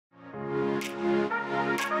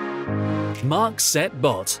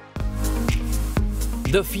MarkSetBot.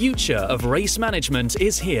 The future of race management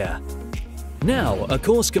is here. Now, a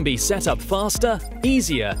course can be set up faster,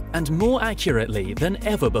 easier, and more accurately than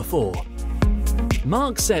ever before.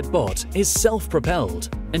 MarkSetBot is self-propelled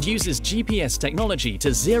and uses GPS technology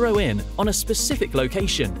to zero in on a specific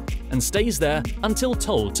location and stays there until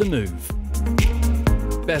told to move.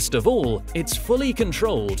 Best of all, it's fully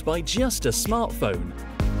controlled by just a smartphone.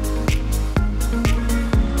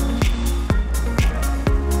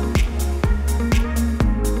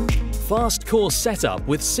 Fast course setup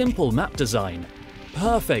with simple map design,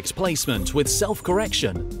 perfect placement with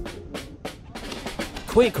self-correction,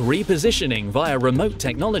 quick repositioning via remote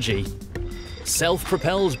technology,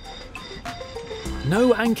 self-propelled,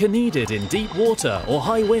 no anchor needed in deep water or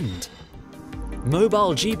high wind,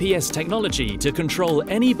 mobile GPS technology to control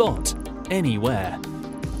any bot, anywhere.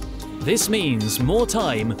 This means more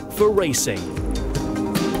time for racing.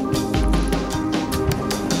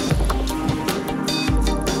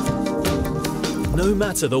 No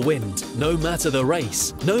matter the wind, no matter the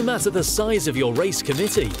race, no matter the size of your race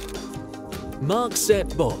committee,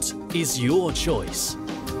 MarkSetBot is your choice.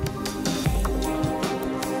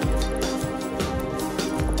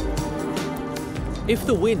 If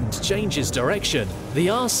the wind changes direction, the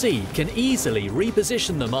RC can easily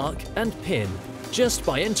reposition the mark and pin just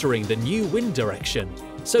by entering the new wind direction.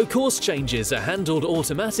 So course changes are handled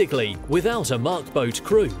automatically without a MarkBot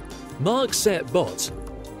crew. MarkSetBot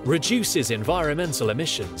reduces environmental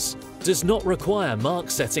emissions, does not require mark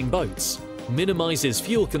setting boats, minimizes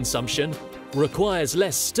fuel consumption, requires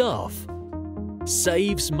less staff,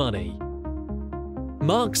 saves money.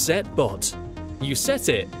 MarkSetBot. You set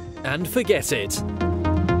it and forget it.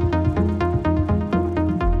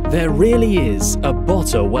 There really is a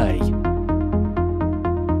better way.